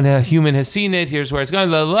like a human has seen it. Here's where it's going.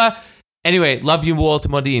 Blah, blah, blah. Anyway, love you, Walt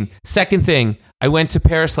Modi'in. Second thing, I went to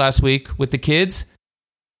Paris last week with the kids.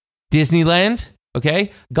 Disneyland.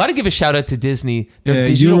 Okay, got to give a shout out to Disney. Their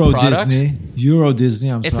digital Euro products. Disney. Euro Disney.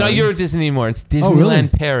 It's sorry. not Euro Disney anymore. It's Disneyland really?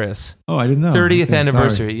 Paris. Oh, I didn't know. 30th Okay,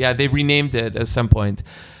 anniversary. sorry. Yeah, they renamed it at some point.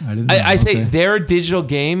 I didn't know. I say Okay. their digital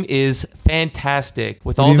game is fantastic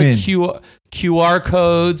with What all do the you QR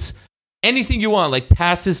codes, anything you want, like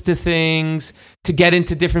passes to things, to get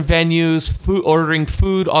into different venues, ordering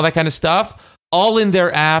food, all that kind of stuff, all in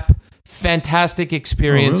their app. Fantastic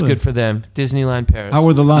experience. Oh, really? Good for them. Disneyland Paris. How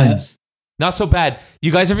were the lines? Not so bad.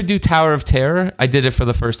 You guys ever do Tower of Terror? I did it for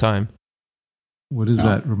the first time. What is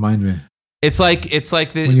that? Remind me. It's like When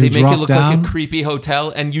they you make it drop look down? like a creepy hotel,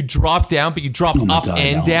 and you drop down, but you drop Oh my up God,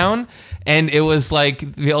 and no. down, and it was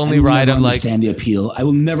like the I only will ride. never I'm like, understand the appeal. I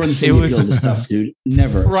will never understand It the was appeal of this stuff, dude.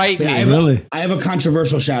 Never. frightening. But I have, Really? I have a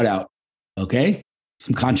controversial shout out. Okay,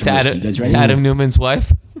 some to controversy. You guys ready? Adam Newman's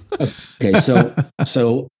wife. Okay, so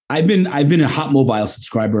I've been a Hot Mobile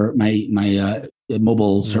subscriber. My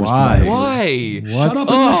mobile service. Why? provider. Why? What? Shut up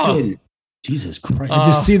Oh. and listen. Jesus Christ. Did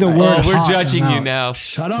you see the Oh, word? Oh, we're hot judging come you out? now.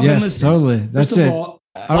 Shut up and Yes, listen. totally. That's First of it. all,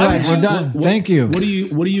 All right, we're done. Thank you. What do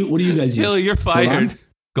you guys use? Hill, you're fired. Yeah,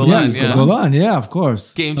 Golan, yeah. Golan, yeah, of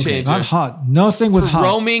course. Game Okay, changer. Not hot. Nothing was For hot.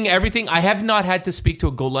 roaming, everything. I have not had to speak to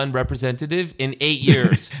a Golan representative in 8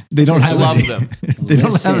 years. They don't. I have love any- them. they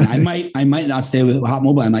don't Listen, have. I might not stay with Hot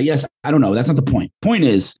Mobile. I might. Yes, I don't know. That's not the point. Point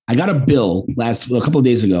is, I got a bill a couple of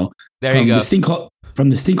days ago. There you go. From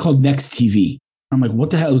this thing called Next TV. I'm like, what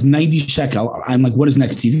the hell? It was 90 shekel. I'm like, what is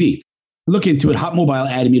Next TV? Look into it. Hot Mobile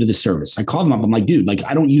added me to the service. I called them up. I'm like, dude, like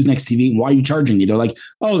I don't use Next TV. Why are you charging me? They're like,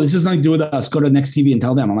 oh, this has nothing to do with us. Go to Next TV and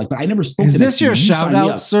tell them. I'm like, but I never spoke Is to this Next your TV. You shout signed me out,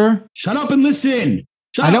 up. sir? Shut up and listen.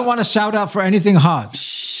 Shut I up. don't want to shout out for anything hot.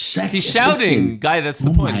 He's shouting. Listen. Guy, that's the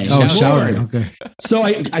Oh point. my He's Oh, Lord. shouting. Okay. So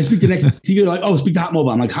I speak to Next TV. They're like, oh, speak to Hot Mobile.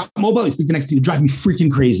 I'm like, Hot Mobile? I speak to Next TV. Drive me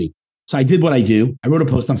freaking crazy. So I did what I do. I wrote a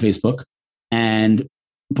post on Facebook and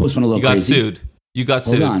the post went a little You got crazy. sued. You got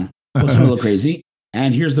Hold sued. on. Post went a little crazy.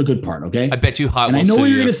 And here's the good part, okay? I bet you Hot And I will know sue what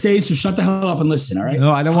you're you. going to say, so shut the hell up and listen, all right?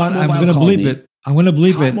 No, I don't Hot want. I'm Mobile going to called bleep me. it. I'm going to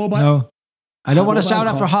bleep Hot it. Mobile- No, I don't Hot want to Mobile shout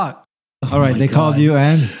out for called- hot. Oh All right, my they called God. you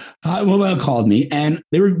and Hot Mobile called me and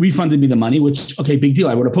they refunded me the money, which, okay, big deal.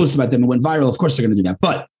 I wrote a post about them. It went viral. Of course they're going to do that.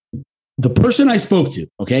 But the person I spoke to,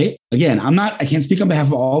 okay, again, I can't speak on behalf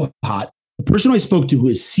of all of Hot. The person I spoke to who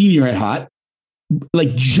is senior at Hot,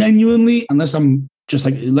 like genuinely, unless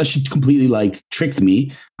she completely like tricked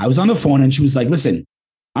me, I was on the phone and she was like, listen,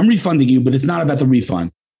 I'm refunding you, but it's not about the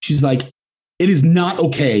refund. She's like, it is not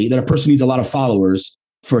okay that a person needs a lot of followers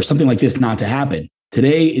for something like this not to happen.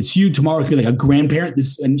 Today, it's you. Tomorrow, it could be like a grandparent.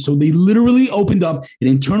 And so they literally opened up an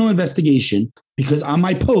internal investigation because on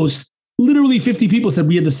my post, literally 50 people said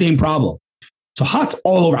we had the same problem. So Hot's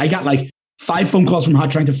all over. I got like 5 phone calls from Hot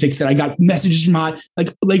trying to fix it. I got messages from Hot,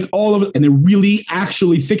 like all of it. And they're really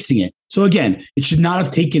actually fixing it. So again, it should not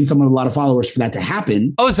have taken someone with a lot of followers for that to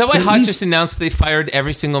happen. Oh, is that why But at Hot least- just announced they fired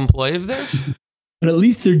every single employee of theirs? But at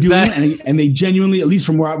least they're doing it, and they genuinely, at least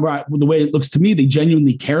from the way it looks to me, they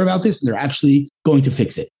genuinely care about this, and they're actually going to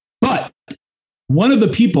fix it. But one of the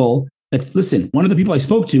people I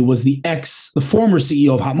spoke to was the former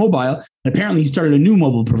CEO of Hot Mobile, and apparently he started a new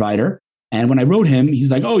mobile provider. And when I wrote him,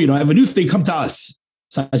 he's like, "Oh, I have a new thing. Come to us."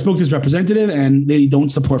 So I spoke to his representative, and they don't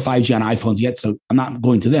support 5G on iPhones yet, so I'm not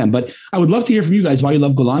going to them. But I would love to hear from you guys why you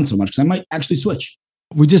love Golan so much, because I might actually switch.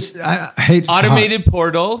 I hate Automated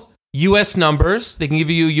portal, US numbers. They can give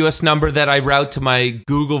you a US number that I route to my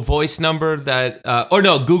Google Voice number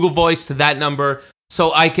Google Voice to that number.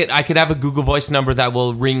 So I could have a Google Voice number that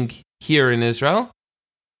will ring here in Israel.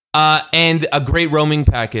 And a great roaming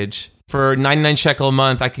package. For 99 shekel a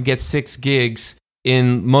month, I can get 6 gigs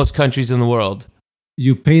in most countries in the world.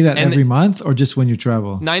 You pay that And- every month or just when you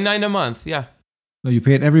travel? $9.99 a month. Yeah. No, you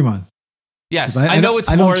pay it every month. Yes, 'Cause I know it's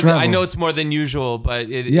I don't more. I travel. know it's more than usual, but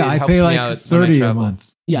it Yeah, it I helps pay me like out when I 30 a travel.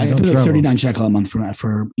 month. Yeah, I don't pay like travel. 39 shekel a month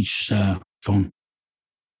for each phone.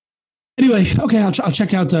 Anyway, okay, I'll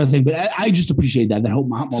check out the thing, but I just appreciate that whole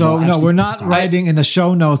mobile. So no, actually- we're not writing in the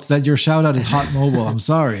show notes that your shout out is Hot Mobile. I'm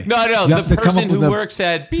sorry. No, You have the to come person up with who a- works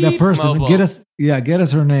at The Beep person, Mobile. get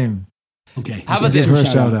us her name. Okay. How about Get this? her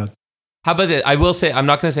shout out. How about this? I will say I'm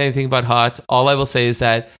not going to say anything about Hot. All I will say is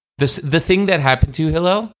that the thing that happened to you,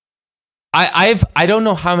 Hillel, I don't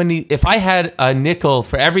know how many. If I had a nickel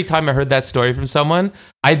for every time I heard that story from someone,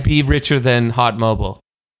 I'd be richer than Hot Mobile.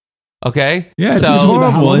 Okay. Yeah, it's so just horrible.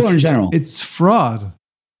 How mobile in It's, general? it's fraud.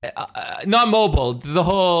 not mobile. The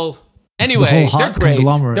whole. The Anyway, whole they're Hot great.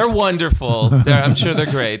 conglomerate. They're wonderful. I'm sure they're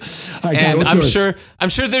great. All right, Guy, And what's yours? I'm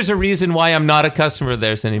sure there's a reason why I'm not a customer of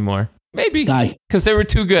theirs anymore. Maybe Guy, because they were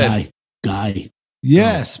too good. Guy.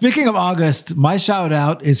 Yeah. Speaking of August, my shout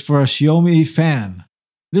out is for a Xiaomi fan.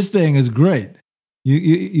 This thing is great.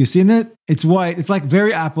 You seen it? It's white. It's like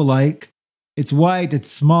very Apple-like. It's white.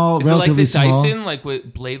 It's small, Is it like relatively the small. Dyson, like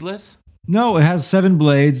with bladeless? No, it has 7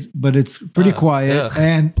 blades, but it's pretty quiet. ugh,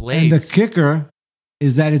 And the blades. kicker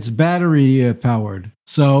is that it's battery powered.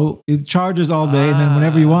 So it charges all day. And then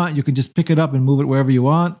whenever you want, you can just pick it up and move it wherever you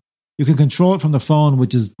want. You can control it from the phone,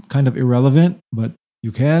 which is kind of irrelevant, but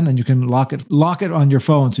you can. And you can lock it on your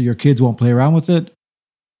phone so your kids won't play around with it.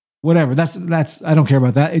 Whatever. That's I don't care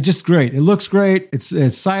about that. It's just great. It looks great. It's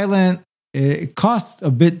silent. It costs a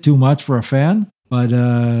bit too much for a fan, but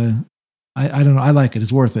I don't know. I like it.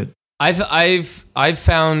 It's worth it. I've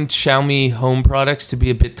found Xiaomi home products to be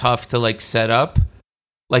a bit tough to like set up,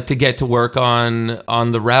 like to get to work on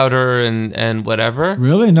the router and whatever.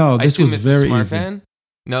 Really? No, I this assume was it's very a smart easy. fan.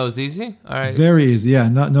 No, it's easy. All right. Very easy. Yeah,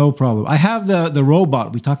 no problem. I have the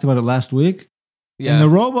robot. We talked about it last week. Yeah. And the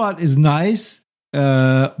robot is nice,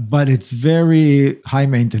 but it's very high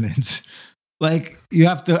maintenance. Like I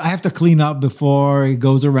have to clean up before it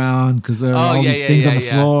goes around because there are all these things on the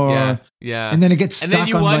floor. Yeah. And then it gets stuck And then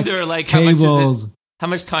you on wonder like like cables. how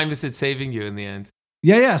much time is it saving you in the end?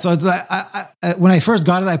 Yeah. So it's like when I first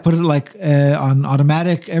got it, I put it like on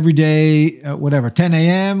automatic every day, whatever, 10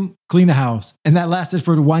 a.m. Clean the house, and that lasted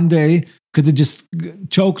for one day because it just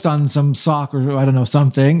choked on some sock or I don't know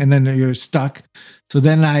something, and then you're stuck. So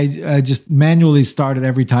then I just manually start it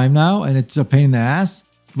every time now, and it's a pain in the ass.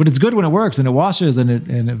 But it's good when it works and it washes and it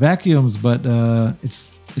vacuums. But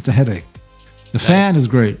it's a headache. The fan is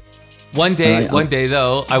great. One day, All right,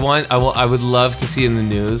 though, I would love to see in the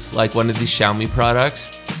news like one of these Xiaomi products,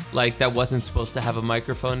 like that wasn't supposed to have a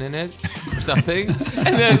microphone in it or something, and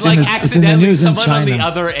then It's in like the- it's in the accidentally news in someone on the China.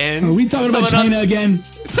 other end. Are we talking about someone China again?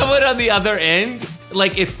 Someone on the other end,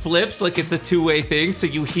 like it flips, like it's a two-way thing, so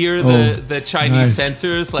you hear Oh, the Chinese nice.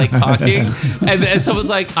 sensors like talking, and then someone's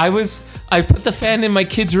like, I put the fan in my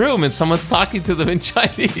kid's room, and someone's talking to them in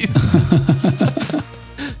Chinese.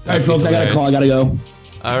 All right, folks, I got a call. I got to go.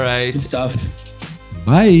 All right, Good stuff.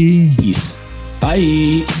 Bye. Peace.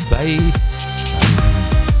 Bye. bye.